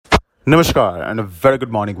Namaskar and a very good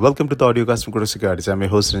morning. Welcome to the audio custom Crypto Securities. I'm your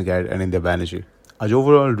host and guide Anindya Banerjee. आज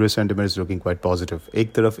overall risk sentiment is looking quite positive.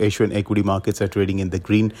 एक तरफ Asian equity markets are trading in the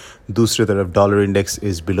green, दूसरी तरफ dollar index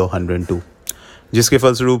is below 102. जिसके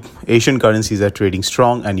फलस्वरूप Asian currencies are trading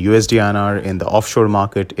strong and USD INR in the offshore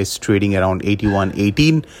market is trading around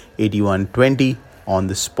 81.18, 81.20 on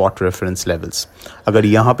the spot reference levels. अगर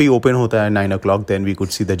यहाँ पे open होता है 9 o'clock, then we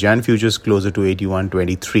could see the Jan futures closer to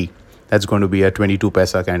 81.23. That's going to be a 22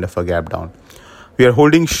 paisa kind of a gap down. We are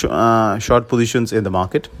holding short positions in the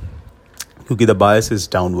market because the bias is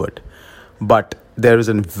downward. But there is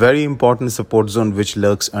a very important support zone which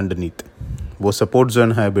lurks underneath. वो support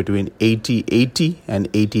zone है between 80.80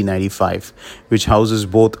 and 80.95, which houses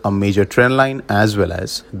both a major trend line as well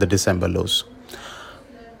as the December lows.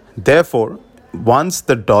 Therefore, once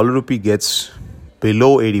the dollar rupee gets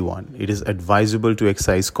below 81, it is advisable to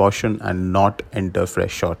exercise caution and not enter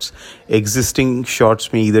fresh shorts. Existing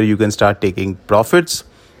shorts mean either you can start taking profits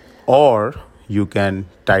or you can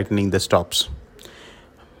tightening the stops.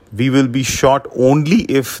 We will be short only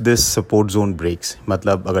if this support zone breaks.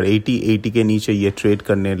 मतलब अगर 80 के नीचे ये trade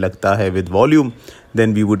करने लगता है with volume,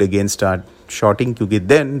 then we would again start shorting क्योंकि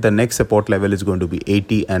then the next support level is going to be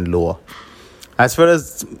 80 and lower. As far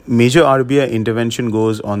as major RBI intervention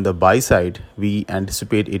goes on the buy side, we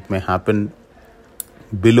anticipate it may happen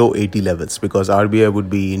below 80 levels because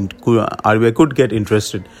RBI could get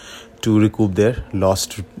interested to recoup their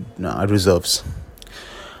lost reserves.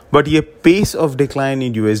 But the pace of decline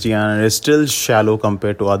in USD INR is still shallow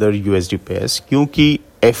compared to other USD pairs because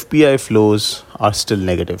FPI flows are still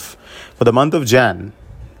negative. For the month of Jan,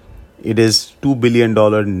 it is $2 billion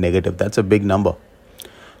negative. That's a big number.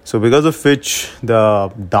 So because of which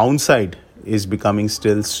the downside is becoming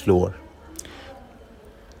still slower.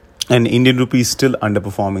 And Indian rupee is still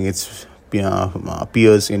underperforming its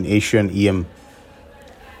peers in Asian EM.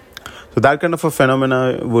 So that kind of a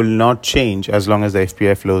phenomena will not change as long as the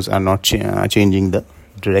FPI flows are not changing the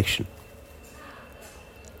direction.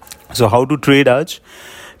 So how to trade Aj?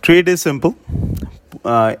 Trade is simple.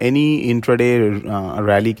 Any intraday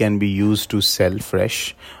rally can be used to sell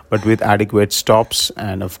fresh, but with adequate stops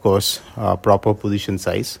and of course proper position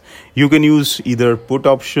size. You can use either put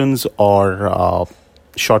options or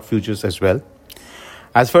short futures as well.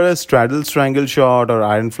 As far as straddle strangle short or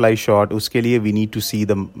iron fly short, uske liye we need to see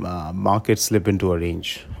the market slip into a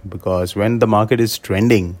range, because when the market is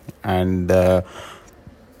trending and the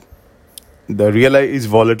realized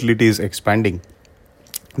volatility is expanding,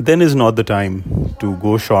 then is not the time to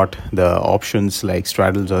go short the options like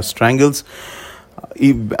straddles or strangles.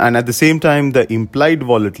 And at the same time, the implied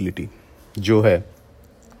volatility jo hai,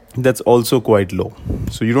 that's also quite low.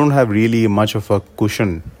 So you don't have really much of a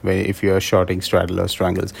cushion if you are shorting straddle or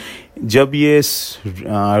strangles. Jab ye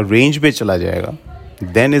range pe chala jayega,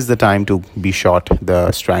 then is the time to be short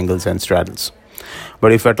the strangles and straddles.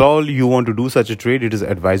 But if at all you want to do such a trade, it is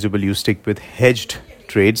advisable you stick with hedged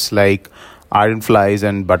trades like iron flies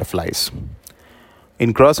and butterflies.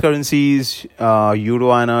 In cross currencies, Euro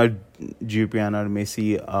INR, GBP INR may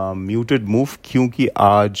see a muted move क्योंकि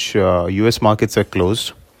आज US markets are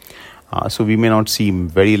closed. So we may not see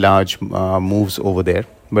very large moves over there.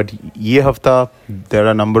 But ये हफ्ता there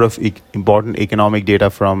are a number of important economic data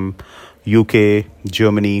from UK,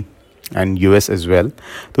 Germany and US as well.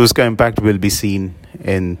 So उसका impact will be seen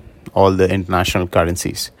in all the international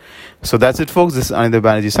currencies. So that's it, folks. This is Anindya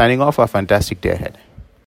Banerjee signing off. A fantastic day ahead.